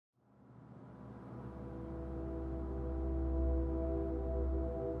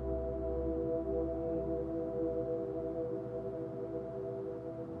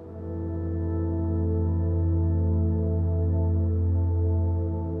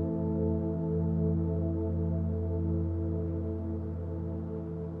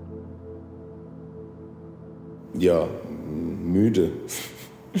Ja, müde.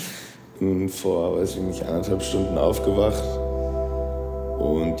 Bin vor, weiß ich nicht, 1,5 Stunden aufgewacht.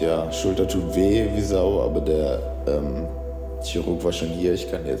 Und ja, Schulter tut weh wie Sau, aber der Chirurg war schon hier. Ich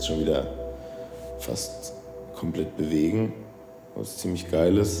kann jetzt schon wieder fast komplett bewegen, was ziemlich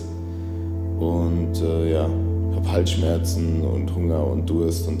geil ist. Und ja, habe Halsschmerzen und Hunger und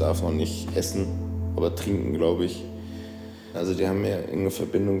Durst und darf noch nicht essen, aber trinken, glaube ich. Also die haben ja enge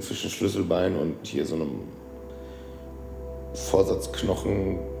Verbindung zwischen Schlüsselbein und hier so einem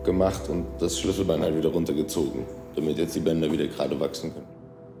Vorsatzknochen gemacht und das Schlüsselbein halt wieder runtergezogen, damit jetzt die Bänder wieder gerade wachsen können.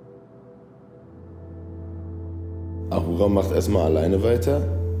 Ahura macht erstmal alleine weiter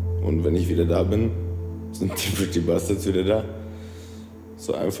und wenn ich wieder da bin, sind die Pretty Bastards wieder da.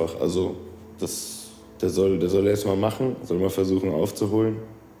 So einfach, also der soll erst mal machen, soll mal versuchen aufzuholen.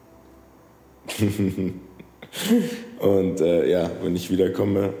 Und ja, wenn ich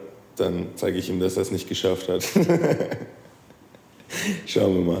wiederkomme, dann zeige ich ihm, dass er es nicht geschafft hat.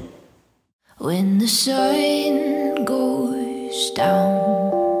 Schauen wir mal. When the sun goes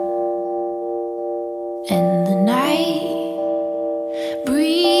down and the night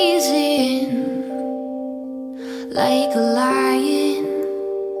breathes in like a lion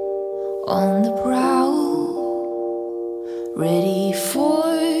on the prowl, ready for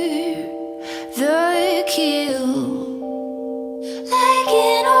the kill. Like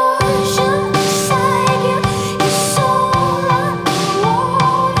an ocean beside you, your soul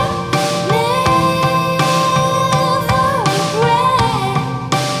underwater, never rest.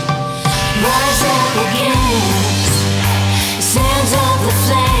 Rise up against the sands of the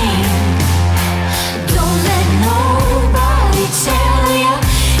flame. Don't let nobody tell you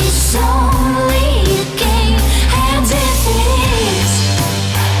it's only a game. Hands in fists,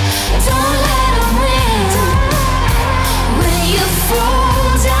 don't let them win. When you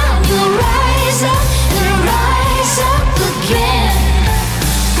fall down, you'll rise up and rise up again.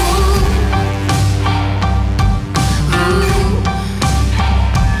 Ooh. Ooh.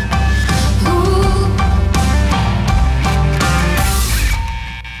 Ooh.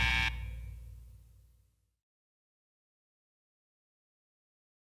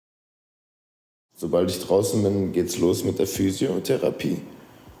 Sobald ich draußen bin, geht's los mit der Physiotherapie.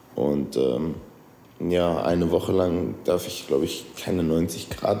 Und ja, eine Woche lang darf ich, glaube ich, keine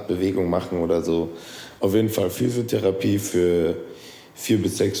 90-Grad-Bewegung machen oder so. Auf jeden Fall Physiotherapie für 4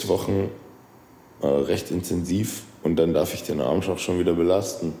 bis 6 Wochen, recht intensiv. Und dann darf ich den Arm auch schon wieder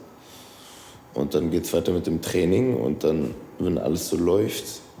belasten. Und dann geht's weiter mit dem Training. Und dann, wenn alles so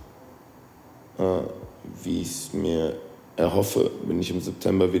läuft, wie ich es mir erhoffe, bin ich im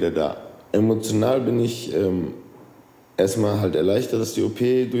September wieder da. Emotional bin ich erstmal halt erleichtert, dass die OP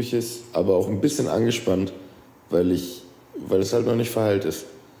durch ist, aber auch ein bisschen angespannt, weil es halt noch nicht verheilt ist.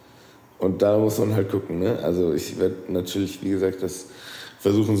 Und da muss man halt gucken, ne? Also ich werde natürlich, wie gesagt, das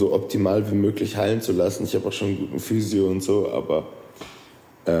versuchen so optimal wie möglich heilen zu lassen. Ich habe auch schon einen guten Physio und so, aber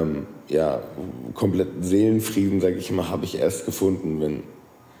ja, kompletten Seelenfrieden, sage ich mal, habe ich erst gefunden, wenn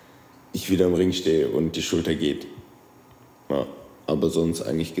ich wieder im Ring stehe und die Schulter geht. Ja, aber sonst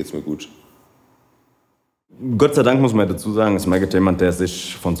eigentlich geht's mir gut. Gott sei Dank muss man dazu sagen, ist Maggot jemand, der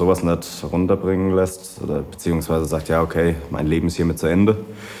sich von sowas nicht runterbringen lässt oder beziehungsweise sagt, ja okay, mein Leben ist hiermit zu Ende.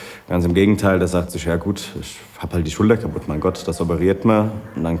 Ganz im Gegenteil, der sagt sich, ja gut, ich habe halt die Schulter kaputt, mein Gott, das operiert man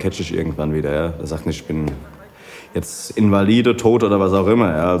und dann catch ich irgendwann wieder. Ja. Der sagt nicht, ich bin jetzt Invalide, tot oder was auch immer.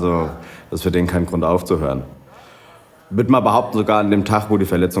 Ja. Also das ist für den kein Grund aufzuhören. Würde mal behaupten, sogar an dem Tag, wo die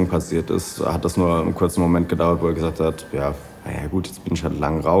Verletzung passiert ist, hat das nur einen kurzen Moment gedauert, wo er gesagt hat, ja, naja gut, jetzt bin ich halt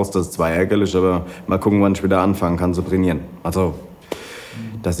lang raus, das ist zwar ärgerlich, aber mal gucken, wann ich wieder anfangen kann zu trainieren. Also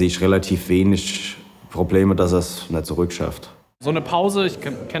da sehe ich relativ wenig Probleme, dass er es nicht zurückschafft. So eine Pause, ich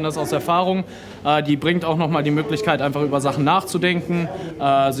kenne das aus Erfahrung, die bringt auch nochmal die Möglichkeit, einfach über Sachen nachzudenken,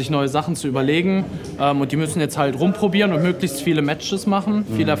 sich neue Sachen zu überlegen. Und die müssen jetzt halt rumprobieren und möglichst viele Matches machen,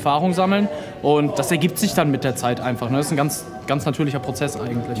 viel Erfahrung sammeln. Und das ergibt sich dann mit der Zeit einfach. Ne? Das ist ein ganz, ganz natürlicher Prozess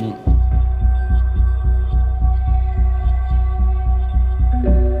eigentlich.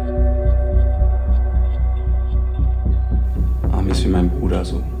 Ami ist wie mein Bruder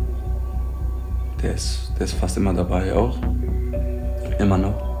so. Der ist fast immer dabei auch. Immer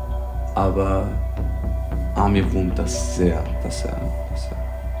noch. Aber Ami wurmt das sehr, dass er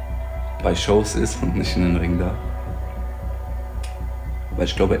bei Shows ist und nicht in den Ring da. Weil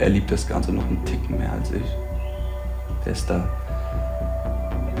ich glaube, er liebt das Ganze noch einen Ticken mehr als ich. Der ist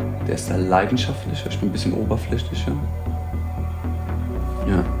da leidenschaftlicher, ich bin ein bisschen oberflächlicher.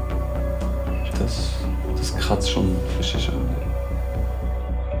 Ja, das kratzt schon richtig an.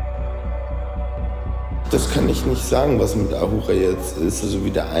 Das kann ich nicht sagen, was mit Ahura jetzt ist, also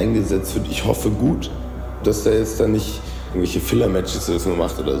wieder eingesetzt wird. Ich hoffe gut. dass der jetzt dann nicht irgendwelche Filler-Matches jetzt nur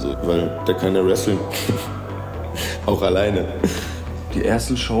macht oder so, weil der kann ja wrestlen. Auch alleine. Die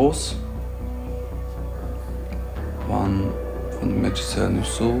ersten Shows waren von den Matches her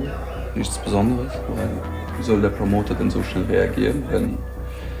nichts Besonderes, weil wie soll der Promoter denn so schnell reagieren,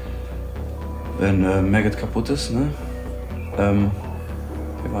 wenn Maggot kaputt ist, ne?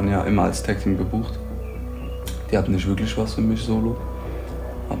 Wir waren ja immer als Tag Team gebucht. Die hatten nicht wirklich was für mich solo.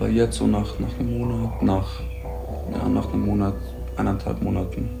 Aber jetzt so nach einem Monat, 1,5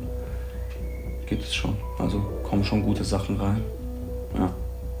 Monaten geht es schon. Also kommen schon gute Sachen rein. Ja.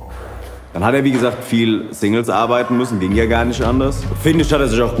 Dann hat er, wie gesagt, viel Singles arbeiten müssen, ging ja gar nicht anders. Finde ich, hat er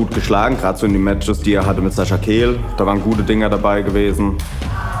sich auch gut geschlagen, gerade so in den Matches, die er hatte mit Sascha Kehl. Da waren gute Dinger dabei gewesen.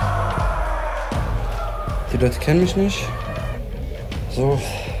 Die Leute kennen mich nicht. So.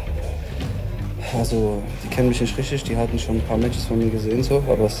 Also, die kennen mich nicht richtig, die hatten schon ein paar Matches von mir gesehen, so,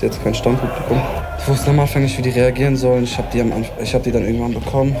 aber es ist jetzt kein Stammpublikum. Ich wusste am Anfang nicht, wie die reagieren sollen. Ich hab die dann irgendwann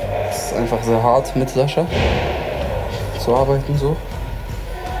bekommen. Es ist einfach sehr hart mit Sascha zu arbeiten, so.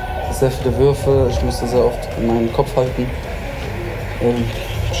 Sehr viele Würfe, ich musste sehr oft in meinen Kopf halten.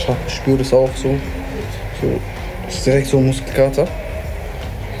 Ich spüre das auch so. Das ist direkt so ein Muskelkater.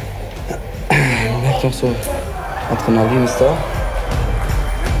 Man merkt auch so, Adrenalin ist da.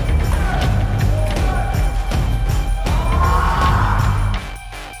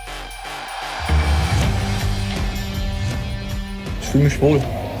 Ich fühle mich wohl.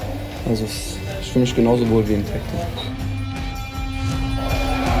 Also ich fühle mich genauso wohl wie im Tag Team.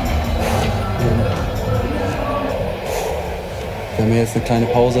 Wir haben jetzt eine kleine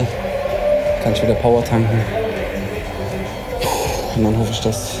Pause, kann ich wieder Power tanken. Und dann hoffe ich,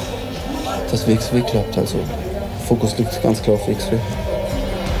 dass das wXw klappt. Also Fokus liegt ganz klar auf wXw.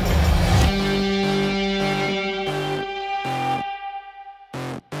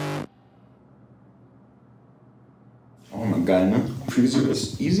 Auch immer geil, ne? Physio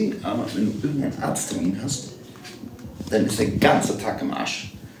ist easy, aber wenn du irgendeinen Arzttermin hast, dann ist der ganze Tag im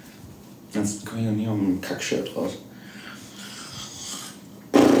Arsch. Sonst komme ich ja nie auf ein Kackshirt raus.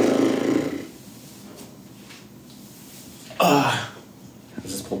 Also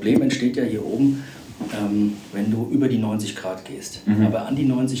das Problem entsteht ja hier oben, wenn du über die 90 Grad gehst. Aber an die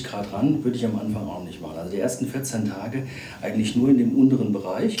 90 Grad ran würde ich am Anfang auch nicht machen. Also die ersten 14 Tage eigentlich nur in dem unteren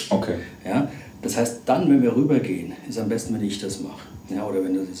Bereich. Okay. Ja, das heißt, dann, wenn wir rübergehen, ist am besten, wenn ich das mache. Ja, oder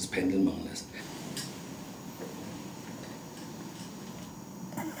wenn du dieses Pendeln machen lässt.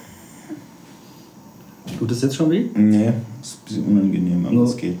 Tut das jetzt schon weh? Nee, ist ein bisschen unangenehm, aber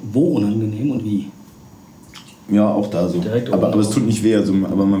es geht. Wo unangenehm und wie? Ja, auch da so. Direkt aber es tut nicht weh, also,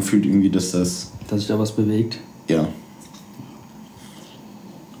 aber man fühlt irgendwie, dass das... Dass sich da was bewegt? Ja.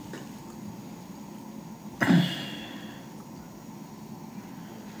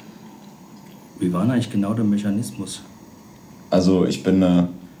 Wie war denn eigentlich genau der Mechanismus? Also ich bin da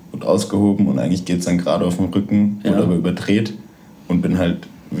gut ausgehoben und eigentlich geht es dann gerade auf den Rücken, Ja. wurde aber überdreht und bin halt,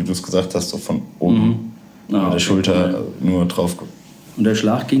 wie du es gesagt hast, so von oben mit okay. der Schulter nur drauf. Und der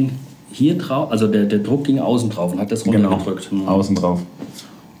Schlag ging hier drauf, also der Druck ging außen drauf und hat das runtergedrückt. Genau, außen drauf.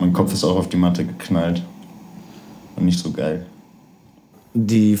 Mein Kopf ist auch auf die Matte geknallt. Und nicht so geil.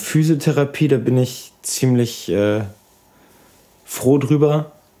 Die Physiotherapie, da bin ich ziemlich froh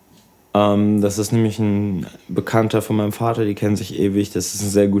drüber. Das ist nämlich ein Bekannter von meinem Vater, die kennen sich ewig. Das ist ein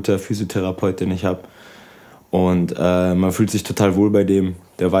sehr guter Physiotherapeut, den ich habe. Und man fühlt sich total wohl bei dem.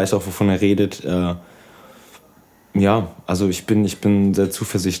 Der weiß auch, wovon er redet. Ja, also ich bin sehr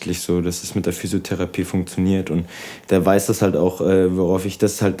zuversichtlich, so, dass es mit der Physiotherapie funktioniert. Und der weiß das halt auch, worauf ich,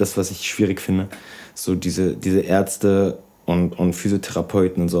 das ist halt das, was ich schwierig finde. So diese Ärzte und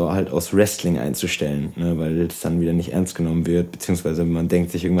Physiotherapeuten und so halt aus Wrestling einzustellen, ne, weil das dann wieder nicht ernst genommen wird, beziehungsweise man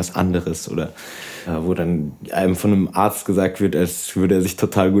denkt sich irgendwas anderes oder wo dann einem von einem Arzt gesagt wird, als würde er sich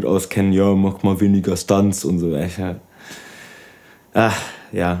total gut auskennen, ja, mach mal weniger Stunts und so.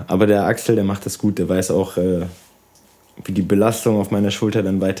 Ja, aber der Axel, der macht das gut, der weiß auch, wie die Belastung auf meiner Schulter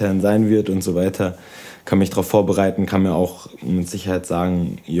dann weiterhin sein wird und so weiter. Kann mich darauf vorbereiten, kann mir auch mit Sicherheit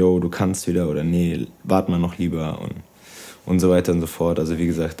sagen, yo, du kannst wieder oder nee, warte mal noch lieber und so weiter und so fort. Also wie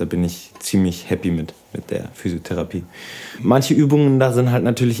gesagt, da bin ich ziemlich happy mit der Physiotherapie. Manche Übungen da sind halt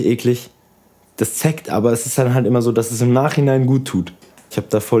natürlich eklig. Das zeckt, aber es ist dann halt immer so, dass es im Nachhinein gut tut. Ich habe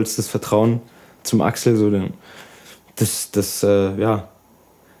da vollstes Vertrauen zum Axel. So, ja,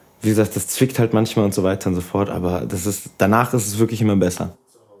 wie gesagt, das zwickt halt manchmal und so weiter und so fort, aber danach ist es wirklich immer besser.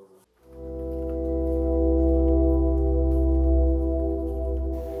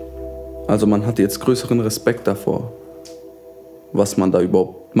 Also man hat jetzt größeren Respekt davor, was man da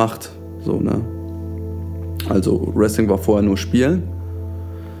überhaupt macht. So, ne? Also Wrestling war vorher nur Spielen.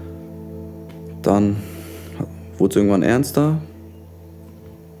 Dann wurde es irgendwann ernster.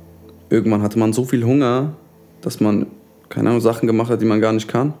 Irgendwann hatte man so viel Hunger, dass man, keine Ahnung, Sachen gemacht hat, die man gar nicht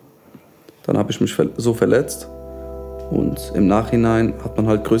kann. Dann habe ich mich so verletzt. Und im Nachhinein hat man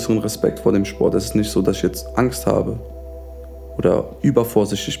halt größeren Respekt vor dem Sport. Es ist nicht so, dass ich jetzt Angst habe oder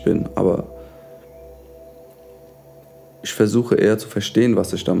übervorsichtig bin, aber ich versuche eher zu verstehen,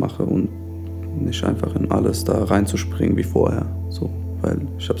 was ich da mache und nicht einfach in alles da reinzuspringen wie vorher. So, weil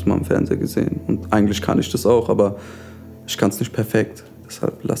ich habe es mal im Fernseher gesehen und eigentlich kann ich das auch, aber ich kann es nicht perfekt.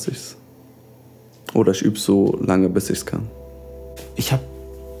 Deshalb lasse ich es. Oder ich übe so lange, bis ich es kann. Ich habe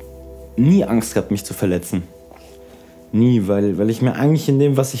nie Angst gehabt, mich zu verletzen. Nie, weil ich mir eigentlich in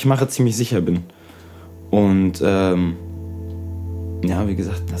dem, was ich mache, ziemlich sicher bin. Und ja, wie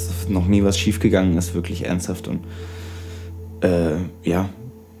gesagt, dass noch nie was schiefgegangen ist, wirklich ernsthaft. Und ja,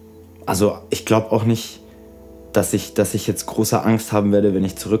 also ich glaube auch nicht, dass ich jetzt große Angst haben werde, wenn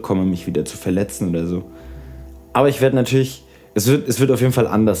ich zurückkomme, mich wieder zu verletzen oder so. Aber ich werde natürlich, es wird auf jeden Fall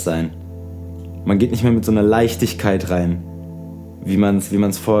anders sein. Man geht nicht mehr mit so einer Leichtigkeit rein, wie man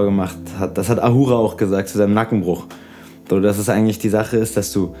es vorher gemacht hat. Das hat Ahura auch gesagt zu seinem Nackenbruch. So, dass es eigentlich die Sache ist,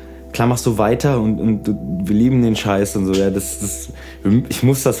 dass du, klar machst du weiter und wir lieben den Scheiß und so, ja, ich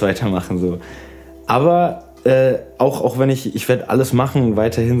muss das weitermachen, so. Aber auch wenn ich werde alles machen,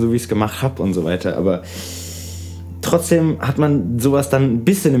 weiterhin so, wie ich es gemacht habe und so weiter, aber trotzdem hat man sowas dann ein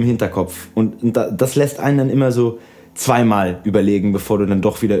bisschen im Hinterkopf und das lässt einen dann immer so zweimal überlegen, bevor du dann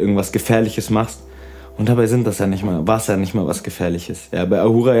doch wieder irgendwas Gefährliches machst. Und dabei war es ja nicht mal was Gefährliches. Ja, bei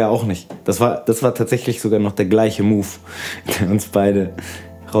Ahura ja auch nicht. Das war tatsächlich sogar noch der gleiche Move, der uns beide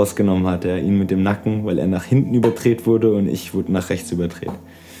rausgenommen hat. Ja, ihn mit dem Nacken, weil er nach hinten überdreht wurde und ich wurde nach rechts überdreht.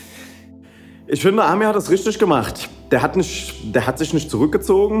 Ich finde, Amir hat das richtig gemacht. Der hat sich nicht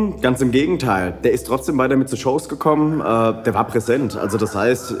zurückgezogen, ganz im Gegenteil. Der ist trotzdem weiter mit zu Shows gekommen, der war präsent. Also das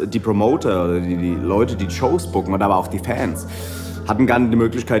heißt, die Promoter oder die Leute, die Shows booken oder aber auch die Fans, hatten gar nicht die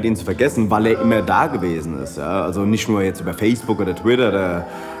Möglichkeit, ihn zu vergessen, weil er immer da gewesen ist. Ja? Also nicht nur jetzt über Facebook oder Twitter oder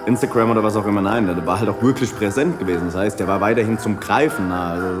Instagram oder was auch immer, nein, der war halt auch wirklich präsent gewesen. Das heißt, der war weiterhin zum Greifen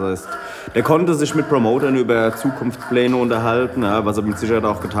nah. Also das heißt, der konnte sich mit Promotern über Zukunftspläne unterhalten, ja, was er mit Sicherheit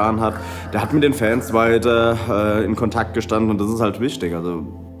auch getan hat. Der hat mit den Fans weiter in Kontakt gestanden und das ist halt wichtig. Also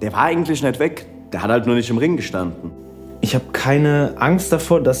der war eigentlich nicht weg, der hat halt nur nicht im Ring gestanden. Ich habe keine Angst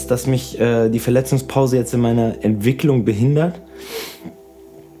davor, dass mich die Verletzungspause jetzt in meiner Entwicklung behindert.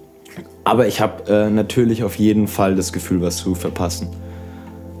 Aber ich habe natürlich auf jeden Fall das Gefühl, was zu verpassen.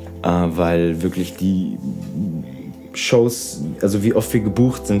 Weil wirklich die Shows, also wie oft wir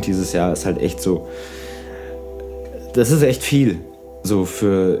gebucht sind dieses Jahr, ist halt echt so. Das ist echt viel, so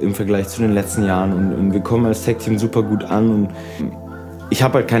im Vergleich zu den letzten Jahren. Und wir kommen als Tag-Team super gut an. Und ich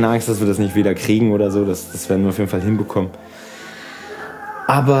habe halt keine Angst, dass wir das nicht wieder kriegen oder so. Das werden wir auf jeden Fall hinbekommen.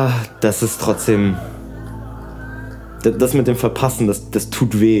 Aber das ist trotzdem. Das mit dem Verpassen, das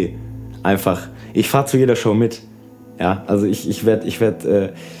tut weh. Einfach. Ich fahre zu jeder Show mit. Ja, also ich werd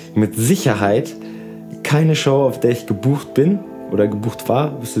mit Sicherheit keine Show, auf der ich gebucht bin oder gebucht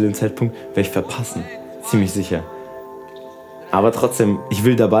war, bis zu dem Zeitpunkt, werde ich verpassen. Ziemlich sicher. Aber trotzdem, ich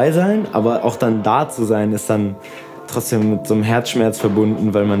will dabei sein, aber auch dann da zu sein, ist dann trotzdem mit so einem Herzschmerz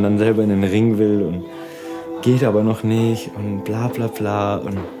verbunden, weil man dann selber in den Ring will und geht aber noch nicht und bla bla bla.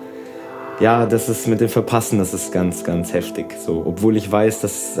 Und ja, das ist mit dem Verpassen, das ist ganz, ganz heftig. So, obwohl ich weiß,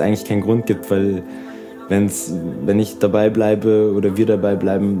 dass es eigentlich keinen Grund gibt, weil wenn ich dabei bleibe oder wir dabei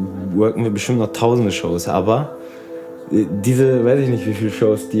bleiben, worken wir bestimmt noch tausende Shows. Aber diese, weiß ich nicht wie viele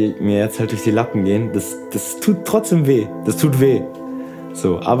Shows, die mir jetzt halt durch die Lappen gehen, das tut trotzdem weh. Das tut weh.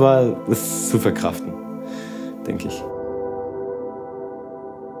 So, aber es ist zu verkraften, denke ich.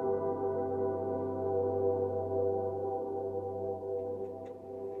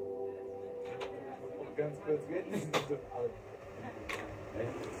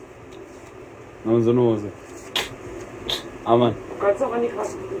 Noch so eine Hose. Ah, Mann. Du kannst auch an die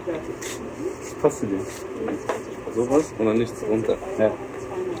Kasse fertig. Passt du dir? So was und dann nichts runter. Ja.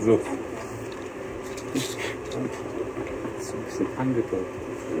 So. So ein bisschen angebaut.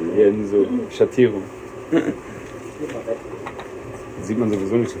 Hier in so Schattierung. Sieht man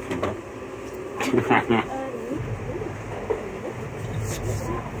sowieso nicht so viel, ne?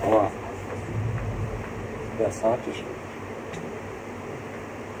 Boah. Versatisch.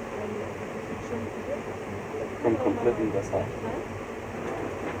 Kommt komplett in das Haar.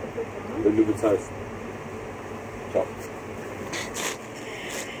 Wenn du bezahlst. Ciao.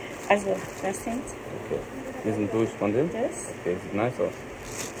 Also, das sind Okay. Wir sind durch von dem? das. Okay, sieht nice aus.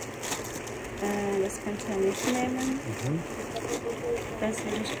 Das kannst du mitnehmen. Das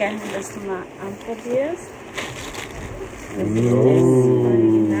würde ich gerne, dass du mal anprobierst. Das ist das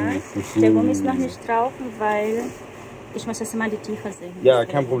Original. Der Gummi ist noch nicht drauf, weil ich muss das immer die Tiefe sehen. Ja,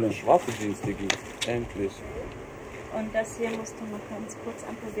 kein Problem. Schwarze Jeans, Diggi. Endlich. Und das hier musst du mal ganz kurz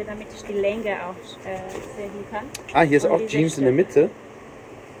anprobieren, damit ich die Länge auch sehen kann. Ah, hier ist Und auch diese Jeans in der Mitte.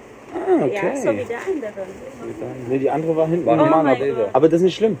 Ah, okay. Ja, so wie der andere. Ne, die andere war hinten. War normaler Leder. Aber das ist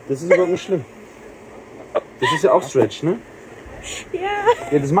nicht schlimm. Das ist überhaupt nicht schlimm. Das ist ja auch Stretch, ne? Ja.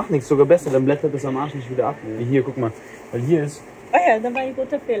 Ja, das macht nichts. Sogar besser. Dann blättert das am Arsch nicht wieder ab. Wie hier, guck mal. Weil hier ist... Oh ja, dann war ein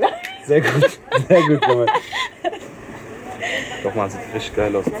guter Fehler. Sehr gut. Sehr gut, Mama. Doch mal, sieht richtig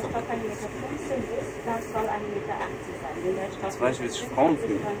geil aus. Das soll 1,15 Meter ist, das soll 1,80 Meter sein. Wenn der Stoff Das weiß ich, wie es Frauen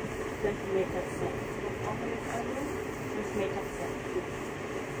fühlen. 5,10 Meter. 5,10 Meter.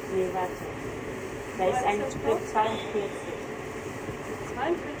 Nee, warte. Da ist ein Stück 42.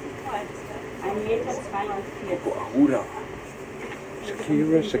 1,42 Meter. Ahura.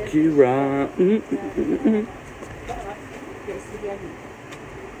 Shakira, Shakira. Ich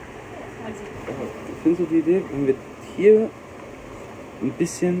finde so die Idee, wenn wir hier ein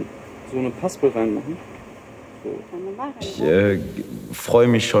bisschen so eine Paspel reinmachen. Ich freue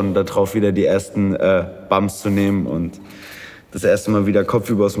mich schon darauf, wieder die ersten Bumps zu nehmen und das erste Mal wieder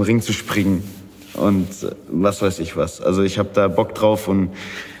kopfüber aus dem Ring zu springen und was weiß ich was. Also ich habe da Bock drauf und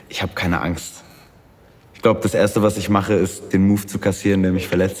ich habe keine Angst. Ich glaube, das Erste, was ich mache, ist, den Move zu kassieren, der mich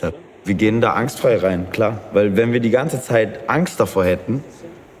verletzt hat. Wir gehen da angstfrei rein, klar. Weil wenn wir die ganze Zeit Angst davor hätten,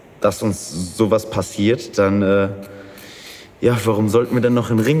 dass uns sowas passiert, dann, ja, warum sollten wir denn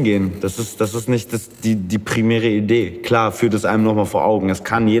noch in den Ring gehen? Das ist nicht die primäre Idee. Klar, führt es einem nochmal vor Augen. Es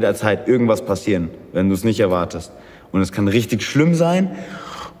kann jederzeit irgendwas passieren, wenn du es nicht erwartest. Und es kann richtig schlimm sein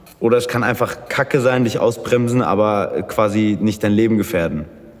oder es kann einfach Kacke sein, dich ausbremsen, aber quasi nicht dein Leben gefährden.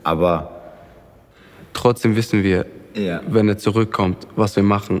 Aber Trotzdem wissen wir, ja, wenn er zurückkommt, was wir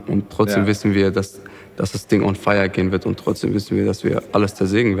machen. Und trotzdem Ja. wissen wir, dass das Ding on fire gehen wird. Und trotzdem wissen wir, dass wir alles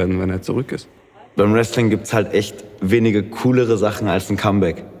zersägen werden, wenn er zurück ist. beim Wrestling gibt's halt echt wenige coolere Sachen als ein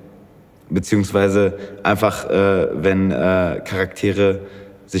Comeback. Beziehungsweise einfach, wenn Charaktere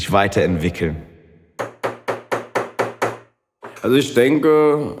sich weiterentwickeln. Also ich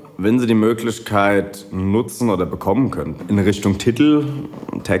denke, wenn sie die Möglichkeit nutzen oder bekommen können, in Richtung Titel,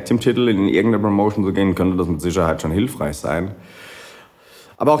 Tag-Team-Titel, in irgendeine Promotion zu gehen, könnte das mit Sicherheit schon hilfreich sein.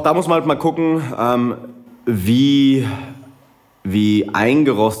 Aber auch da muss man halt mal gucken, wie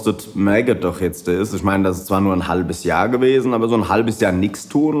eingerostet Maggot doch jetzt ist. Ich meine, das ist zwar nur ein halbes Jahr gewesen, aber so ein halbes Jahr nichts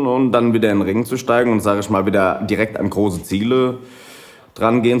tun und dann wieder in den Ring zu steigen und, sage ich mal, wieder direkt an große Ziele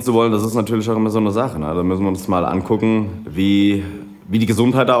dran gehen zu wollen, das ist natürlich auch immer so eine Sache. Ne? Da müssen wir uns mal angucken, wie die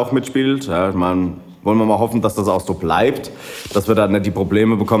Gesundheit da auch mitspielt. Ja, ich meine, wollen wir mal hoffen, dass das auch so bleibt, dass wir da nicht die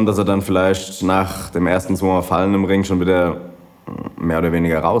Probleme bekommen, dass er dann vielleicht nach dem ersten 2 Mal Fallen im Ring schon wieder mehr oder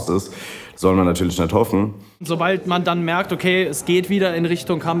weniger raus ist. Das sollen wir natürlich nicht hoffen. Sobald man dann merkt, okay, es geht wieder in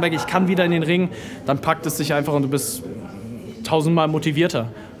Richtung Comeback, ich kann wieder in den Ring, dann packt es sich einfach und du bist 1000-mal motivierter.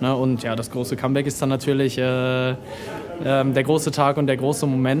 Ne? Und ja, das große Comeback ist dann natürlich der große Tag und der große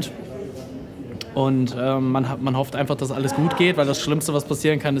Moment. Und man hofft einfach, dass alles gut geht, weil das Schlimmste, was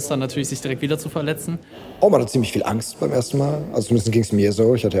passieren kann, ist dann natürlich, sich direkt wieder zu verletzen. Oh, man hatte ziemlich viel Angst beim ersten Mal. Also zumindest ging es mir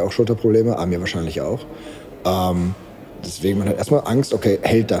so. Ich hatte ja auch Schulterprobleme, Amir wahrscheinlich auch. Deswegen, man hat erstmal Angst, okay,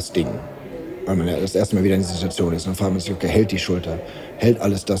 hält das Ding? Weil man ja das erste Mal wieder in dieser Situation ist. Dann fragt man sich, okay, hält die Schulter? Hält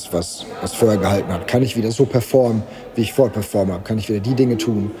alles das, was vorher gehalten hat? Kann ich wieder so performen, wie ich vorher performt habe? Kann ich wieder die Dinge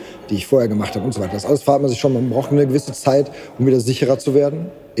tun, die ich vorher gemacht habe und so weiter? Das alles fragt man sich schon. Man braucht eine gewisse Zeit, um wieder sicherer zu werden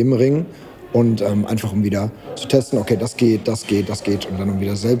im Ring. Und einfach um wieder zu testen, okay, das geht. Und dann um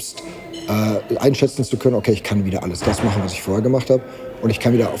wieder selbst einschätzen zu können, okay, ich kann wieder alles das machen, was ich vorher gemacht habe. Und ich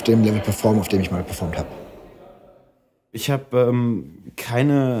kann wieder auf dem Level performen, auf dem ich mal performt habe. Ich habe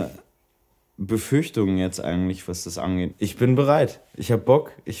keine Befürchtungen jetzt eigentlich, was das angeht. Ich bin bereit. Ich habe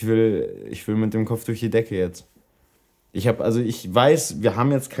Bock. Ich will mit dem Kopf durch die Decke jetzt. Ich weiß, wir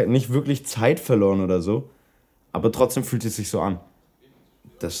haben jetzt nicht wirklich Zeit verloren oder so, aber trotzdem fühlt es sich so an.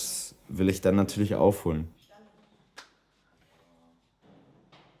 Das will ich dann natürlich aufholen.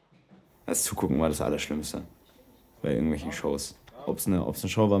 Das Zugucken war das Allerschlimmste bei irgendwelchen Shows. Ob es eine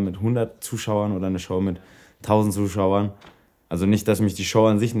Show war mit 100 Zuschauern oder eine Show mit 1000 Zuschauern. Also nicht, dass mich die Show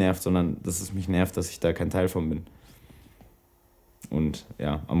an sich nervt, sondern dass es mich nervt, dass ich da kein Teil von bin. Und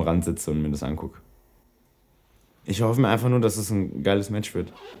ja, am Rand sitze und mir das angucke. Ich hoffe mir einfach nur, dass es ein geiles Match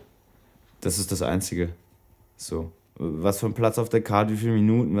wird. Das ist das Einzige. So. Was für ein Platz auf der Karte, wie viele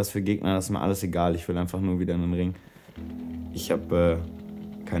Minuten, was für Gegner, das ist mir alles egal. Ich will einfach nur wieder in den Ring. Ich habe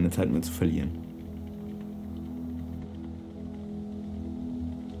keine Zeit mehr zu verlieren.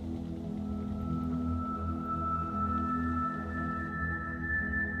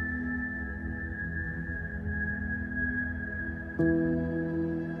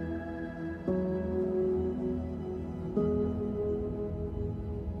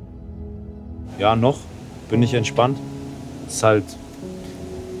 ja, noch bin ich entspannt. Es ist halt,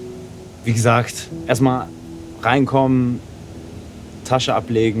 wie gesagt, erstmal reinkommen, Tasche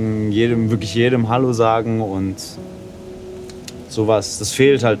ablegen, wirklich jedem Hallo sagen und sowas. Das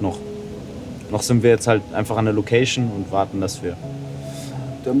fehlt halt noch. Noch sind wir jetzt halt einfach an der Location und warten, dass wir...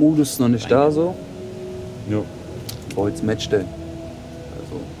 Der Modus ist noch nicht da so. Ja. Vor jetzt Matchday.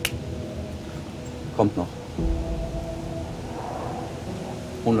 Also kommt noch.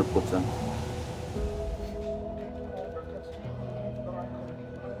 100%.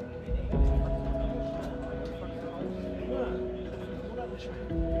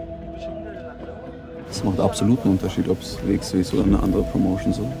 Es macht absolut einen Unterschied, ob es wXw ist oder eine andere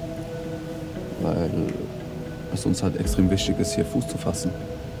Promotion so. Weil es uns halt extrem wichtig ist, hier Fuß zu fassen.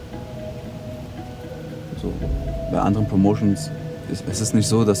 So. Bei anderen Promotions ist es nicht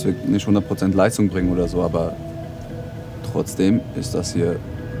so, dass wir nicht 100% Leistung bringen oder so, aber trotzdem ist das hier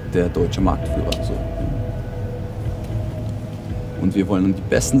der deutsche Marktführer. So. Und wir wollen die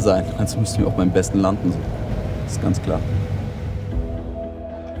Besten sein, also müssen wir auch beim Besten landen. So. Das ist ganz klar.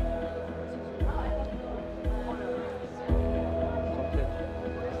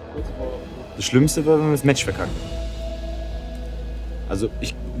 Das Schlimmste wäre, wenn wir das Match verkacken. Also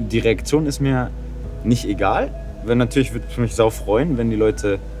die Reaktion ist mir nicht egal. Natürlich würde ich mich sau freuen, wenn die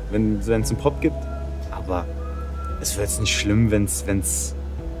Leute, wenn es einen Pop gibt. Aber es wäre jetzt nicht schlimm, wenn es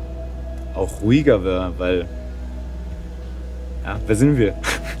auch ruhiger wäre, weil ja, wer sind wir?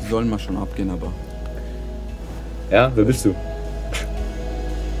 Die sollen mal schon abgehen, aber. Ja, wer bist du?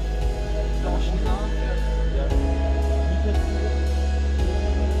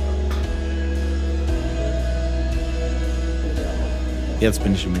 Jetzt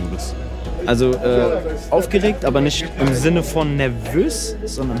bin ich im Modus. Also aufgeregt, aber nicht im Sinne von nervös,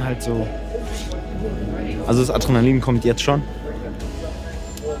 sondern halt so. Also das Adrenalin kommt jetzt schon.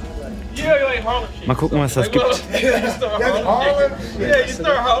 Mal gucken, was das gibt.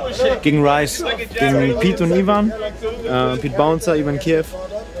 Gegen Rice, gegen Pete und Ivan. Pete Bouncer, Ivan Kiev.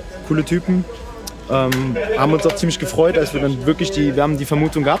 Coole Typen. Haben uns auch ziemlich gefreut, als wir dann wirklich wir haben die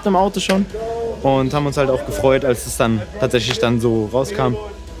Vermutung gehabt im Auto schon. Und haben uns halt auch gefreut, als es dann tatsächlich dann so rauskam.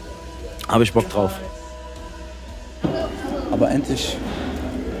 Habe ich Bock drauf. Aber endlich,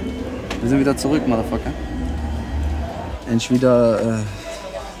 wir sind wieder zurück, Motherfucker. Endlich wieder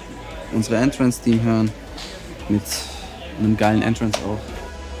unsere Entrance-Team hören. Mit einem geilen Entrance auch.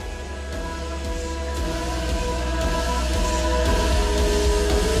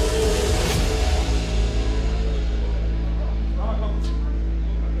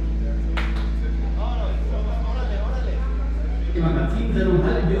 Die Magazinsendung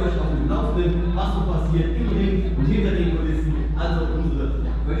halten wir euch auf dem Laufenden, was so passiert im Ring und hinter den Kulissen. Also unsere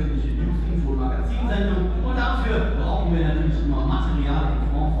wöchentliche News-Info-Magazinsendung. Und dafür brauchen wir natürlich immer Material in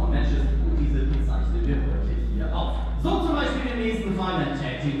Form von Matches. Und diese zeichnen wir heute hier auf. So zum Beispiel den nächsten Final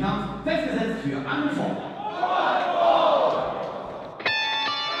Tag Team Kampf, festgesetzt für 1 Uhr.